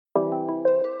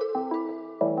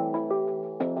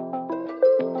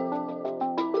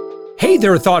Hey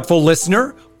there, thoughtful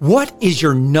listener. What is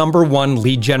your number one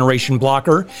lead generation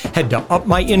blocker? Head to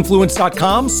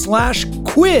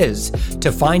upmyinfluence.com/quiz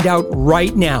to find out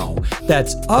right now.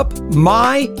 That's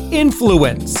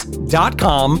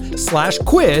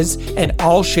upmyinfluence.com/quiz, and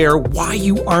I'll share why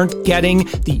you aren't getting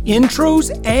the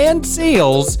intros and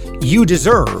sales you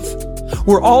deserve.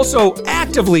 We're also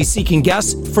actively seeking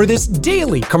guests for this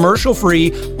daily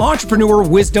commercial-free entrepreneur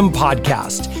wisdom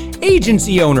podcast.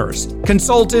 Agency owners,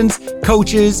 consultants,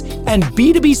 coaches, and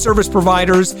B2B service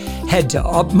providers, head to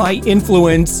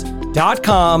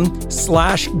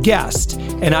upmyinfluence.com/guest.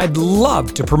 And I'd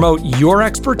love to promote your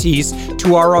expertise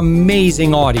to our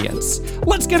amazing audience.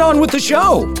 Let's get on with the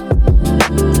show.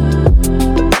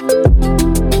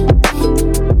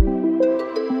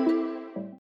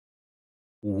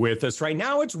 With us right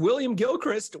now, it's William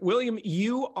Gilchrist. William,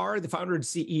 you are the founder and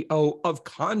CEO of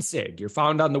Konsyg. You're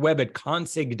found on the web at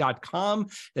konsyg.com.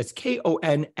 That's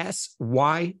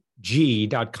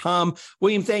KONSYG.com.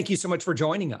 William, thank you so much for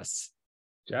joining us.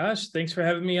 Josh, thanks for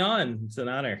having me on. It's an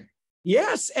honor.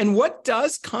 Yes. And what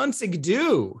does Konsyg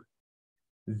do?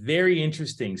 Very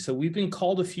interesting. So we've been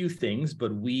called a few things,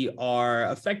 but we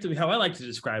are effectively, how I like to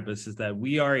describe us is that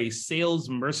we are a sales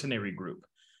mercenary group.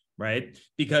 Right?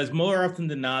 Because more often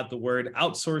than not, the word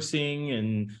outsourcing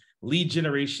and lead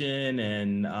generation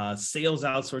and sales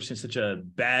outsourcing is such a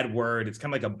bad word. It's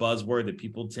kind of like a buzzword that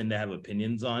people tend to have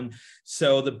opinions on.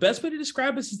 So the best way to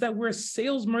describe us is that we're a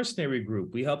sales mercenary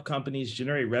group. We help companies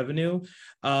generate revenue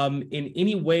in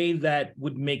any way that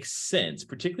would make sense,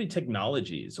 particularly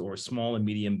technologies or small and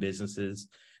medium businesses.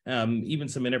 Even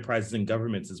some enterprises and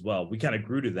governments as well. We kind of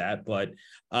grew to that, but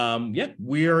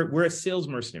we're a sales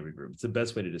mercenary group. It's the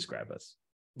best way to describe us.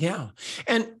 Yeah,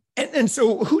 and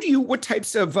so what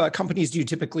types of companies do you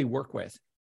typically work with?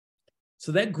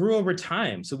 So that grew over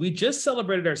time. So we just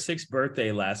celebrated our 6th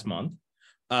birthday last month,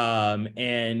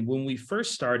 and when we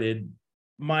first started,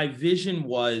 my vision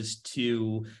was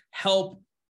to help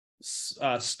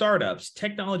startups,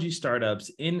 technology startups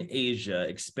in Asia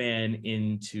expand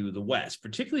into the West,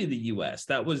 particularly the US.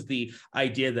 That was the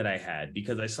idea that I had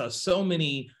because I saw so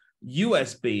many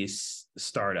US-based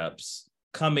startups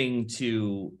coming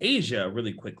to Asia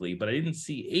really quickly, but I didn't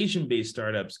see Asian-based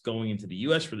startups going into the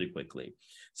US really quickly.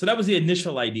 So that was the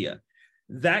initial idea.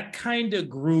 That kind of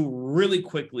grew really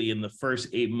quickly in the first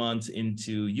 8 months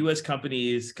into US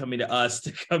companies coming to us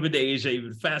to come into Asia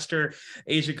even faster.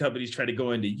 Asian companies try to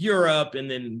go into Europe.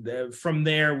 And then from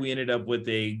there, we ended up with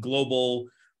a global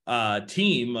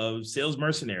team of sales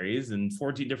mercenaries and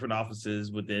 14 different offices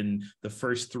within the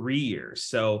first 3 years.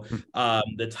 So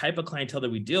the type of clientele that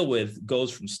we deal with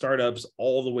goes from startups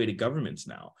all the way to governments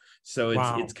now. So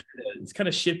it's kind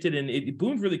of shifted and it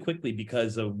boomed really quickly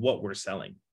because of what we're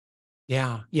selling.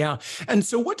 Yeah. And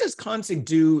so what does Konsyg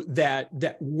do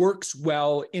that works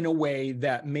well in a way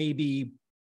that maybe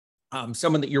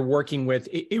someone that you're working with,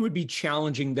 it would be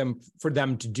challenging for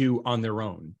them to do on their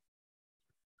own?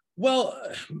 Well,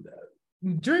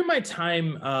 during my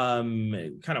time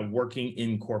kind of working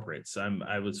in corporates,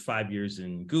 I was 5 years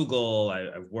in Google.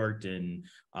 I've worked in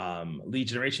lead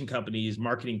generation companies,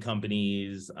 marketing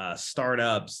companies,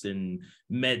 startups, and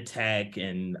med tech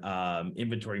and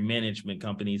inventory management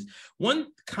companies. One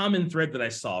common thread that I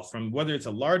saw from whether it's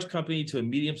a large company to a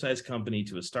medium-sized company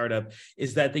to a startup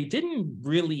is that they didn't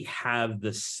really have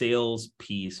the sales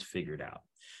piece figured out.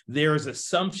 There's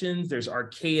assumptions, there's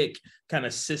archaic kind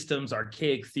of systems,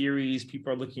 archaic theories.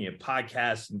 People are looking at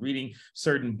podcasts and reading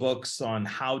certain books on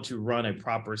how to run a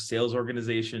proper sales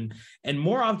organization. And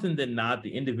more often than not,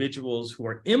 the individuals who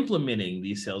are implementing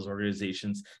these sales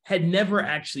organizations had never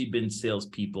actually been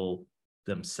salespeople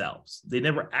themselves. They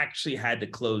never actually had to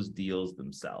close deals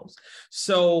themselves.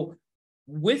 So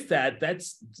with that,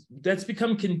 that's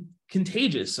become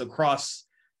contagious across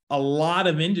a lot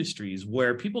of industries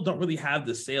where people don't really have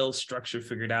the sales structure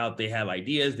figured out. They have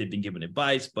ideas, they've been given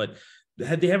advice, but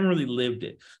they haven't really lived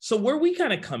it. So where we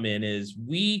kind of come in is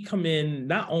we come in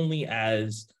not only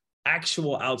as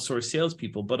actual outsourced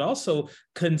salespeople, but also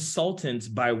consultants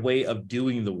by way of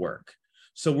doing the work.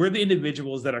 So we're the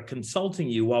individuals that are consulting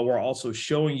you while we're also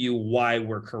showing you why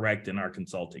we're correct in our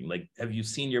consulting. Like, have you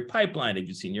seen your pipeline? Have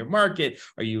you seen your market?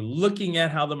 Are you looking at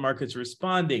how the market's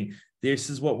responding? This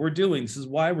is what we're doing. This is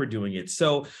why we're doing it.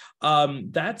 So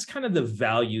that's kind of the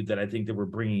value that I think that we're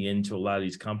bringing into a lot of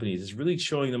these companies, is really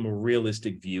showing them a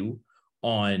realistic view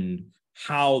on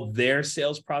how their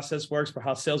sales process works, but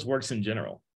how sales works in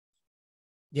general.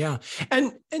 Yeah.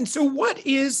 And so what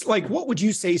would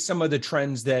you say some of the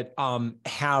trends that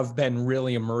have been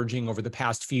really emerging over the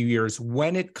past few years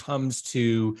when it comes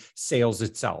to sales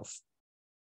itself?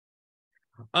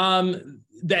 That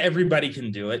everybody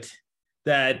can do it.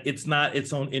 that it's not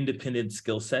its own independent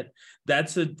skill set.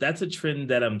 That's a trend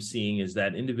that I'm seeing, is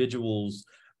that individuals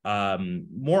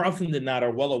more often than not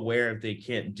are well aware if they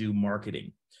can't do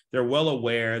marketing. They're well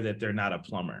aware that they're not a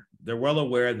plumber. They're well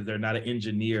aware that they're not an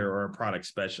engineer or a product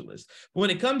specialist. But when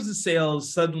it comes to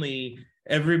sales, suddenly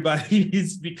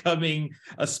everybody's becoming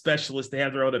a specialist. They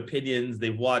have their own opinions.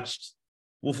 They've watched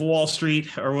Wolf of Wall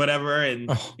Street or whatever, and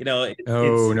no.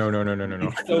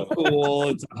 It's so cool.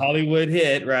 It's a Hollywood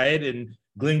hit, right? And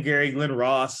Glenn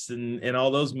Ross, and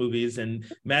all those movies, and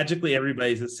magically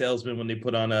everybody's a salesman when they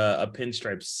put on a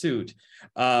pinstripe suit.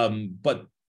 But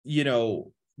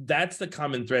that's the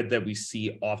common thread that we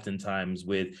see oftentimes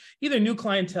with either new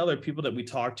clientele or people that we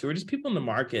talk to, or just people in the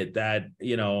market that,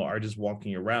 are just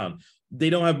walking around. They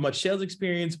don't have much sales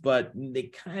experience, but they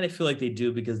kind of feel like they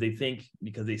do because they think,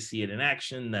 because they see it in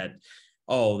action, that,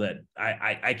 that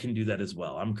I can do that as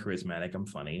well. I'm charismatic, I'm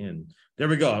funny, and there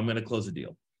we go. I'm going to close the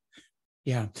deal.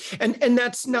 Yeah. And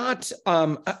that's not,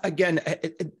 again,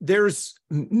 there's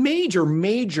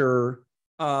major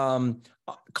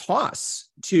costs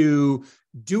to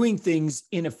doing things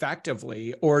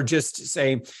ineffectively, or just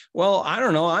say, well, I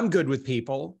don't know, I'm good with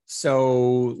people,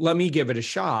 so let me give it a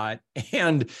shot.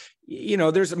 And,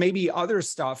 there's maybe other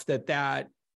stuff that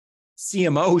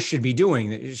CMO should be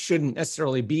doing. It shouldn't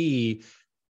necessarily be,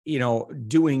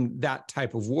 doing that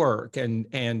type of work.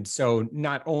 And so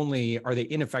not only are they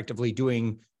ineffectively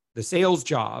doing the sales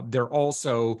job, they're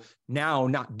also now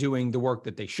not doing the work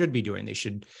that they should be doing. They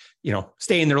should,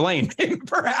 stay in their lane,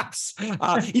 perhaps.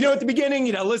 At the beginning,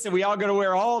 listen, we all got to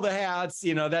wear all the hats,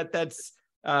 that's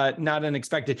not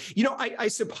unexpected. I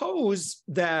suppose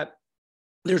that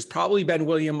there's probably been,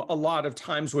 William, a lot of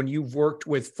times when you've worked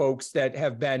with folks that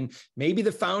have been, maybe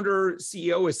the founder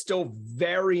CEO is still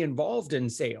very involved in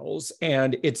sales,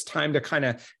 and it's time to kind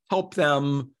of help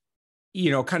them,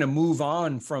 kind of move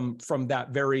on from that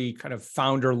very kind of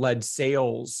founder-led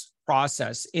sales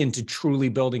process into truly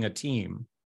building a team.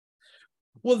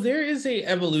 Well, there is a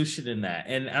evolution in that.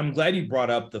 And I'm glad you brought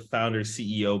up the founder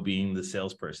CEO being the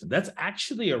salesperson. That's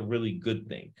actually a really good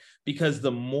thing, because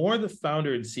the more the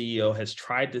founder and CEO has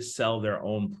tried to sell their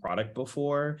own product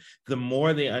before, the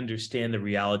more they understand the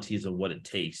realities of what it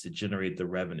takes to generate the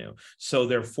revenue. So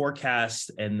their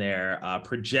forecasts and their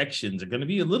projections are going to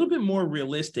be a little bit more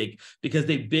realistic, because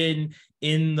they've been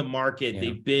in the market,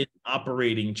 they've been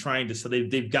operating, trying to sell,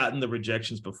 they've gotten the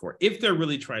rejections before, if they're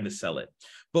really trying to sell it.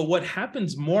 But what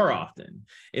happens more often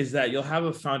is that you'll have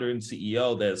a founder and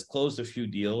CEO that has closed a few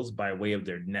deals by way of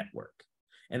their network.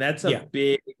 And that's a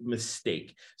big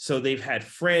mistake. So they've had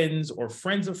friends or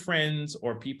friends of friends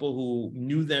or people who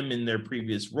knew them in their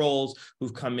previous roles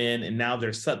who've come in, and now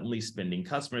they're suddenly spending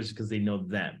customers because they know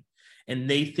them. And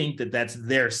they think that that's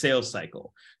their sales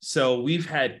cycle. So we've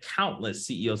had countless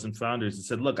CEOs and founders that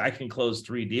said, look, I can close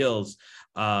 3 deals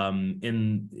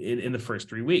in the first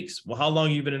 3 weeks. Well, how long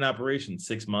have you been in operation?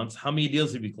 6 months. How many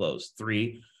deals have you closed?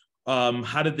 3.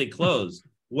 How did they close?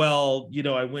 Well,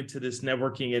 I went to this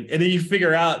networking, and then you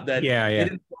figure out that it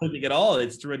isn't anything at all.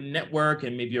 It's through a network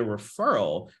and maybe a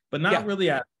referral, but not really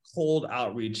a cold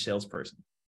outreach salesperson.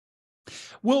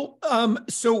 Well,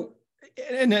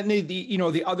 and then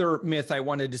the other myth I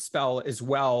want to dispel as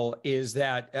well is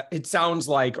that it sounds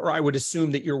like, or I would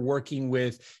assume that you're working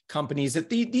with companies that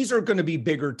these are going to be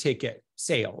bigger ticket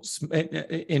sales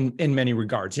in many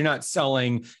regards. You're not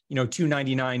selling,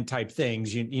 $299 type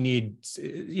things. You need,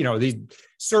 these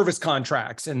service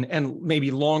contracts and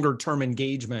maybe longer term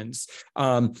engagements.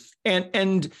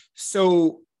 And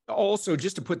so also,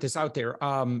 just to put this out there,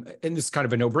 and this is kind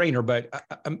of a no-brainer, but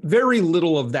very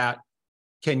little of that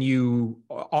can you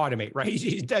automate, right?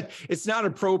 That it's not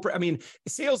appropriate. I mean,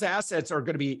 sales assets are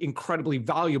going to be incredibly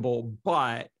valuable,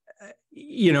 but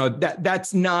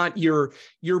that's not your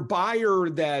buyer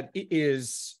that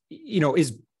is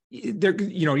they're,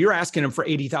 you're asking them for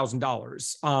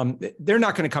 $80,000. They're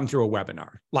not going to come through a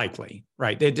webinar, likely,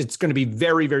 right? It's going to be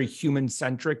very, very human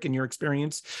centric in your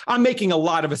experience. I'm making a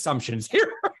lot of assumptions here.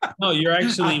 No, you're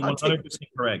actually 100%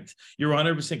 correct. You're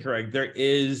 100% correct. There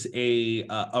is a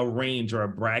range or a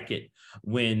bracket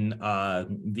when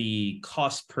the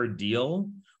cost per deal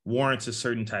warrants a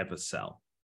certain type of sell.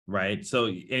 Right. So,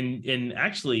 and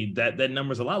actually that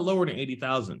number is a lot lower than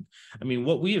 80,000. I mean,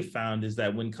 what we have found is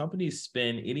that when companies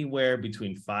spend anywhere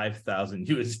between 5,000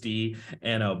 USD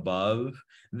and above,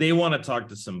 they want to talk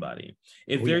to somebody.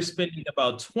 If they're spending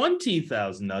about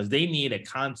 $20,000, they need a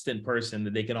constant person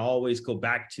that they can always go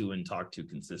back to and talk to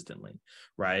consistently.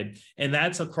 Right. And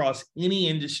that's across any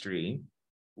industry.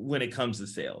 When it comes to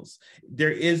sales,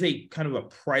 there is a kind of a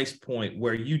price point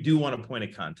where you do want a point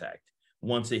of contact.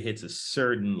 once it hits a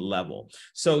certain level.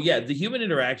 So yeah, the human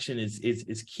interaction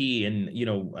is key. And,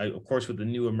 of course, with the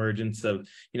new emergence of,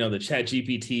 the chat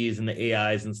GPTs and the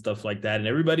AIs and stuff like that, and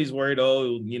everybody's worried,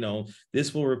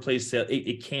 this will replace sales.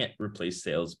 It can't replace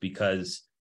sales, because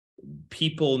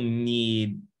people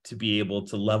need to be able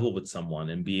to level with someone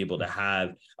and be able to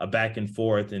have a back and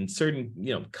forth and certain,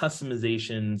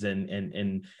 customizations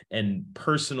and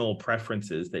personal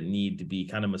preferences that need to be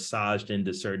kind of massaged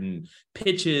into certain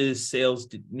pitches, sales,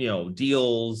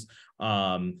 deals,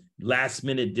 last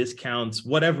minute discounts,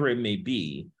 whatever it may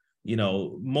be.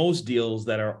 Most deals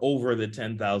that are over the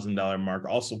 $10,000 mark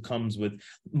also comes with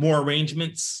more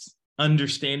arrangements,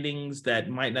 understandings that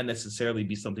might not necessarily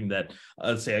be something that,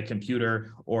 say, a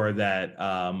computer or that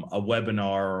a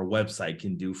webinar or a website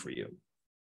can do for you.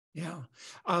 Yeah.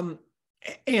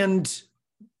 And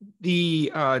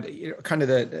the kind of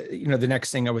the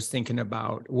next thing I was thinking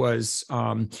about was,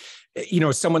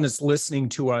 someone that's listening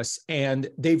to us and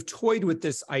they've toyed with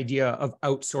this idea of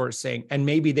outsourcing, and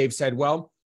maybe they've said,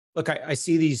 well, look, I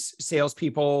see these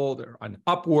salespeople, they're on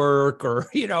Upwork, or,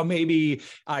 maybe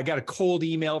I got a cold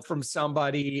email from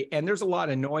somebody, and there's a lot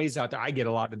of noise out there. I get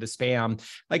a lot of the spam.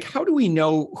 Like, how do we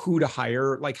know who to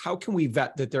hire? Like, how can we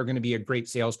vet that they're going to be a great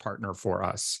sales partner for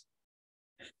us?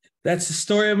 That's the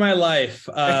story of my life.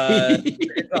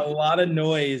 There's a lot of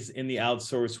noise in the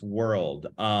outsource world.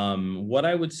 What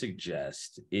I would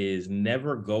suggest is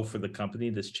never go for the company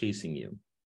that's chasing you,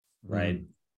 right?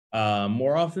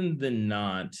 More often than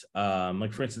not,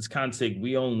 like for instance, Konsyg,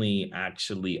 we only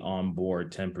actually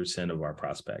onboard 10% of our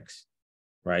prospects,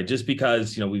 right? Just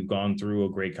because, we've gone through a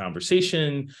great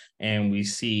conversation and we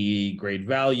see great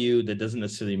value, that doesn't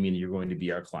necessarily mean you're going to be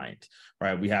our client,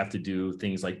 right? We have to do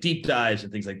things like deep dives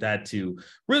and things like that to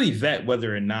really vet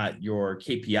whether or not your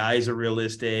KPIs are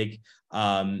realistic.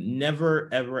 Never,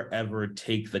 ever, ever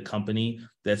take the company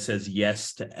that says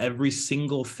yes to every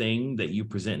single thing that you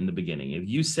present in the beginning. If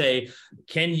you say,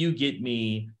 can you get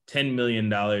me $10 million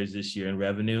this year in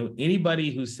revenue? Anybody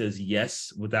who says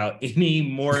yes without any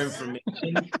more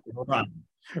information, run,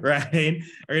 right?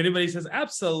 Or anybody says,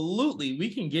 absolutely,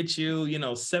 we can get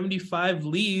you, 75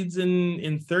 leads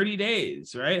in 30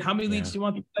 days, right? How many leads do you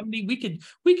want? 70?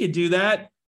 We could do that.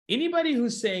 Anybody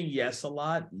who's saying yes a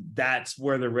lot, that's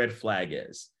where the red flag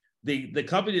is. The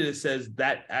company that says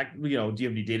that, do you have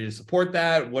any data to support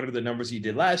that? What are the numbers you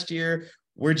did last year?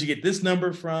 Where'd you get this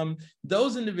number from?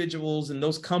 Those individuals and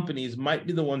those companies might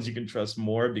be the ones you can trust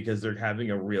more, because they're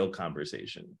having a real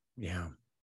conversation. Yeah.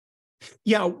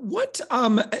 Yeah. What,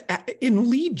 in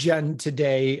lead gen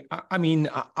today, I mean,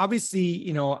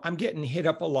 obviously, I'm getting hit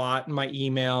up a lot in my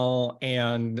email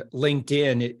and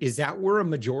LinkedIn. Is that where a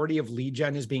majority of lead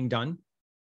gen is being done?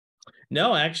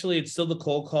 No, actually, it's still the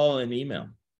cold call and email.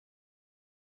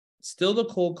 Still the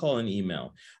cold call and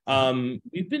email.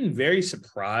 We've been very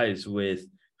surprised with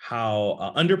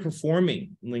how underperforming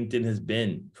LinkedIn has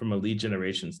been from a lead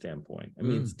generation standpoint. I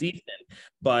mean, it's decent,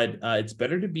 but it's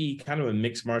better to be kind of a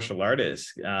mixed martial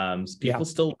artist. People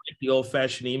still like the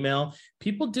old-fashioned email.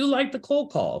 People do like the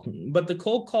cold call, but the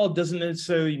cold call doesn't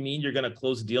necessarily mean you're going to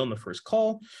close a deal in the first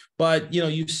call. But,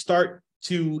 you start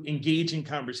to engage in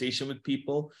conversation with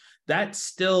people. That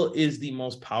still is the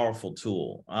most powerful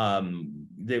tool.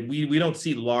 That we don't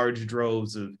see large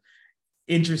droves of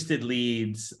interested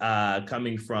leads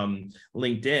coming from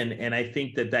LinkedIn. And I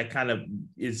think that kind of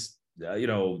is,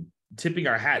 tipping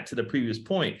our hat to the previous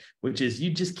point, which is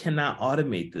you just cannot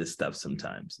automate this stuff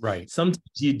sometimes. Right. Sometimes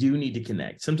you do need to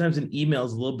connect. Sometimes an email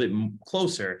is a little bit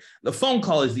closer. The phone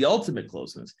call is the ultimate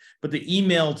closeness, but the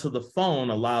email to the phone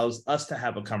allows us to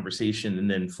have a conversation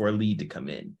and then for a lead to come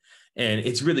in. And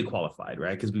it's really qualified,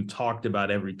 right? Because we've talked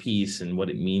about every piece and what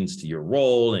it means to your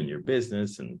role and your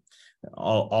business and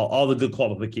all the good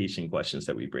qualification questions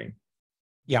that we bring.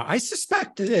 Yeah, I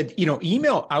suspect that,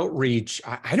 email outreach,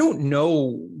 I don't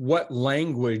know what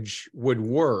language would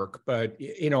work, but,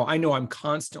 I know I'm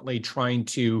constantly trying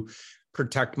to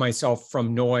protect myself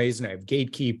from noise, and I have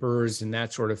gatekeepers and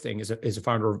that sort of thing as a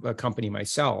founder of a company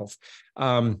myself.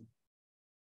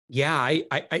 Yeah,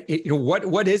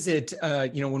 what is it,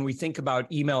 when we think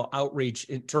about email outreach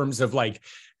in terms of like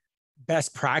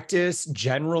best practice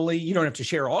generally? You don't have to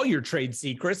share all your trade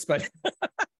secrets, but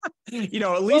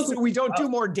at least so we don't do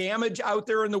more damage out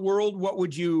there in the world. What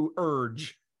would you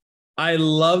urge? I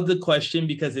love the question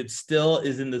because it still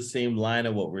is in the same line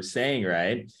of what we're saying,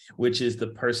 right? Which is the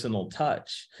personal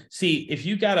touch. See, if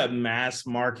you got a mass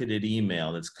marketed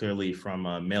email that's clearly from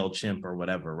a MailChimp or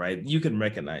whatever, right? You can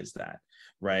recognize that,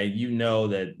 right? You know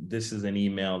that this is an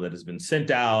email that has been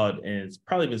sent out and it's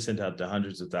probably been sent out to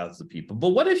hundreds of thousands of people. But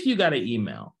what if you got an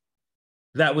email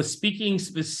that was speaking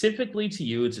specifically to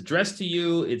you. It's addressed to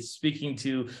you. It's speaking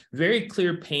to very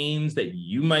clear pains that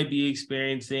you might be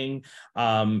experiencing.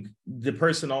 The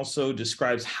person also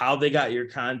describes how they got your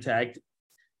contact.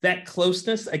 That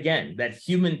closeness, again, that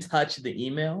human touch of the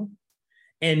email.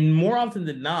 And more often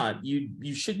than not,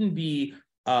 you shouldn't be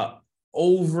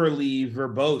overly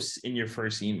verbose in your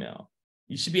first email.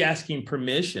 You should be asking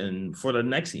permission for the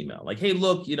next email. Like, hey,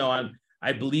 look,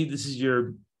 I believe this is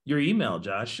your email,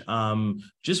 Josh.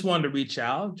 Just wanted to reach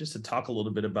out just to talk a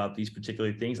little bit about these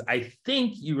particular things. I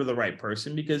think you were the right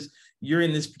person because you're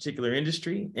in this particular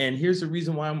industry. And here's the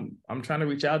reason why I'm trying to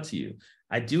reach out to you.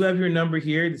 I do have your number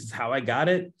here. This is how I got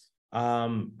it.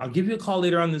 I'll give you a call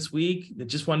later on this week. I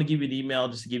just want to give you an email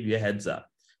just to give you a heads up.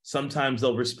 Sometimes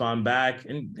they'll respond back.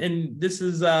 And this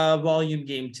is a volume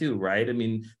game too, right? I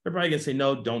mean, they're probably gonna say,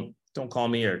 no, don't call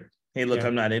me, or hey, look,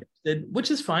 I'm not interested,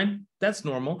 which is fine. That's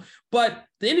normal. But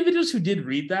the individuals who did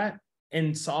read that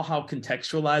and saw how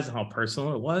contextualized and how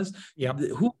personal it was,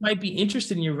 who might be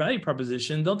interested in your value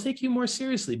proposition, they'll take you more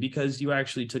seriously because you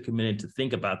actually took a minute to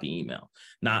think about the email,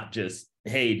 not just,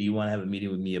 hey, do you want to have a meeting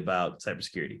with me about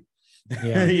cybersecurity?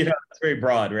 Yeah. It's very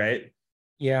broad, right?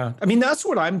 Yeah. I mean, that's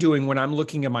what I'm doing when I'm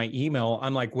looking at my email.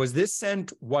 I'm like, was this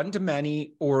sent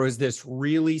one-to-many or is this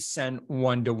really sent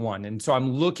one-to-one? And so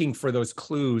I'm looking for those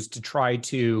clues to try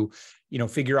to,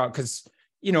 figure out, because,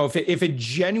 if it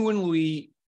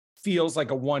genuinely feels like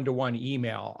a one-to-one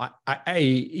email,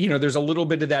 I there's a little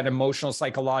bit of that emotional,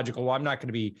 psychological, well, I'm not going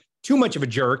to be too much of a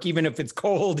jerk, even if it's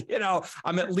cold,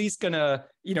 I'm at least going to,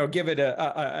 give it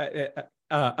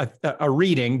a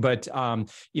reading, but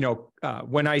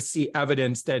when I see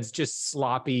evidence that's just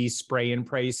sloppy spray and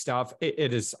pray stuff,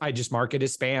 I just mark it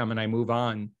as spam and I move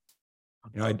on.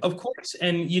 Of course.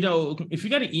 And, if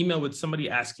you got an email with somebody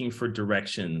asking for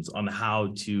directions on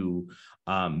how to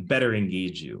better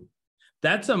engage you,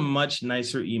 that's a much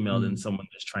nicer email than someone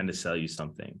that's trying to sell you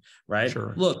something, right?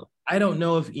 Sure. Look, I don't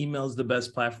know if email is the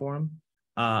best platform.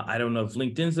 I don't know if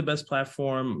LinkedIn's the best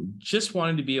platform. Just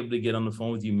wanted to be able to get on the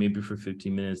phone with you maybe for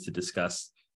 15 minutes to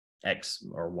discuss X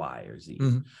or Y or Z,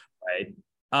 right?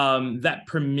 That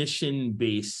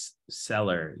permission-based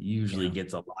seller usually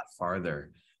gets a lot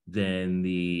farther than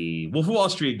the Wolf of Wall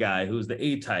Street guy who's the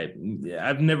A-type.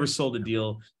 I've never sold a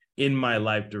deal in my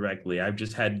life directly. I've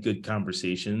just had good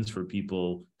conversations for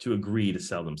people to agree to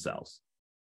sell themselves.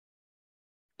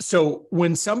 So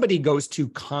when somebody goes to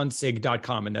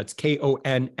konsyg.com, and that's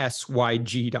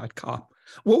KONSYG.com,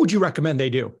 what would you recommend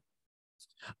they do?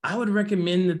 I would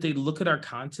recommend that they look at our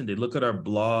content. They look at our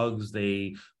blogs.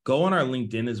 They go on our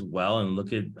LinkedIn as well and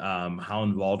look at how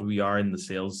involved we are in the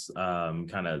sales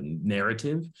kind of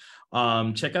narrative.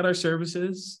 Check out our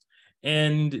services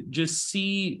and just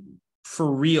see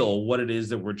for real what it is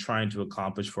that we're trying to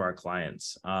accomplish for our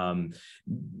clients.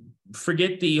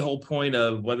 Forget the whole point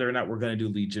of whether or not we're going to do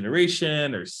lead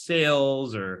generation or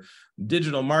sales or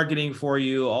digital marketing for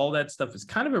you. All that stuff is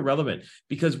kind of irrelevant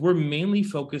because we're mainly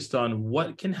focused on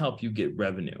what can help you get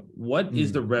revenue. What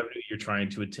is the revenue you're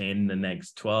trying to attain in the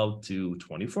next 12 to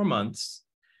 24 months?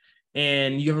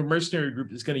 And you have a mercenary group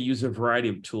that's going to use a variety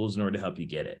of tools in order to help you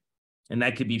get it. And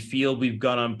that could be field. We've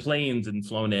gone on planes and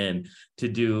flown in to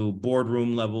do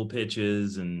boardroom level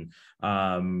pitches and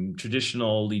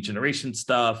traditional lead generation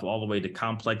stuff, all the way to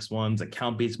complex ones,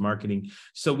 account-based marketing.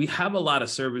 So we have a lot of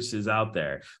services out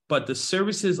there, but the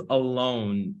services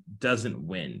alone doesn't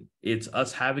win. It's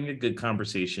us having a good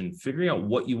conversation, figuring out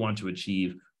what you want to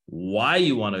achieve, why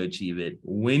you want to achieve it,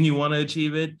 when you want to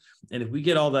achieve it. And if we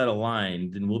get all that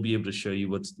aligned, then we'll be able to show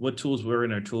you what tools were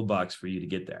in our toolbox for you to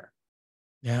get there.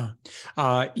 Yeah.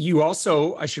 You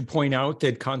also, I should point out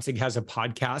that Konsyg has a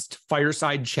podcast,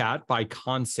 Fireside Chat by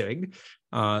Konsyg.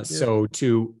 So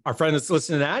to our friend that's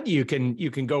listening to that, you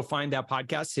can go find that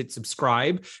podcast, hit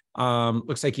subscribe.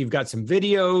 Looks like you've got some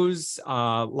videos,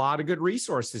 a lot of good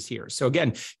resources here. So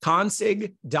again,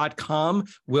 konsyg.com,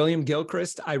 William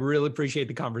Gilchrist. I really appreciate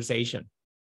the conversation.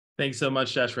 Thanks so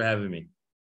much, Josh, for having me.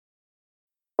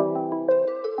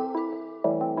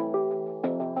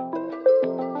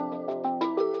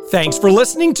 Thanks for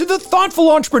listening to the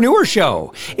Thoughtful Entrepreneur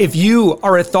Show. If you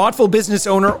are a thoughtful business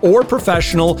owner or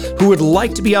professional who would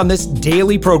like to be on this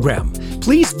daily program,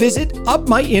 please visit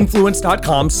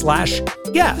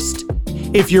upmyinfluence.com/guest.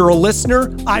 If you're a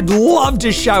listener, I'd love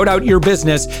to shout out your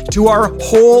business to our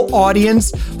whole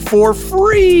audience for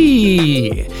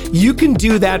free. You can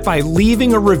do that by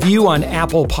leaving a review on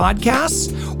Apple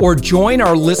Podcasts or join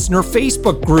our listener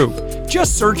Facebook group.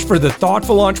 Just search for The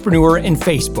Thoughtful Entrepreneur in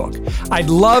Facebook. I'd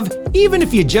love even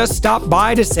if you just stop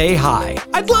by to say hi.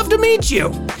 I'd love to meet you.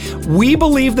 We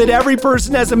believe that every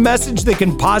person has a message that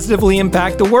can positively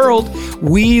impact the world.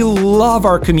 We love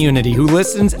our community who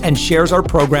listens and shares our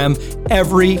program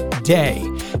every day.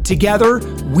 Together,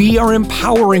 we are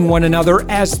empowering one another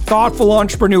as thoughtful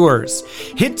entrepreneurs.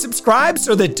 Hit subscribe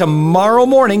so that tomorrow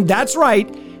morning, that's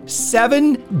right,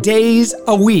 7 days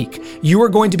a week, you are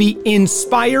going to be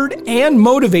inspired and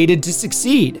motivated to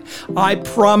succeed. I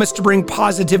promise to bring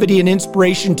positivity and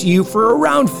inspiration to you for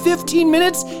around 15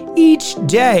 minutes each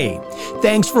day.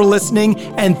 Thanks for listening,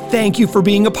 and thank you for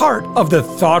being a part of the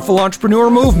Thoughtful Entrepreneur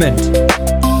Movement.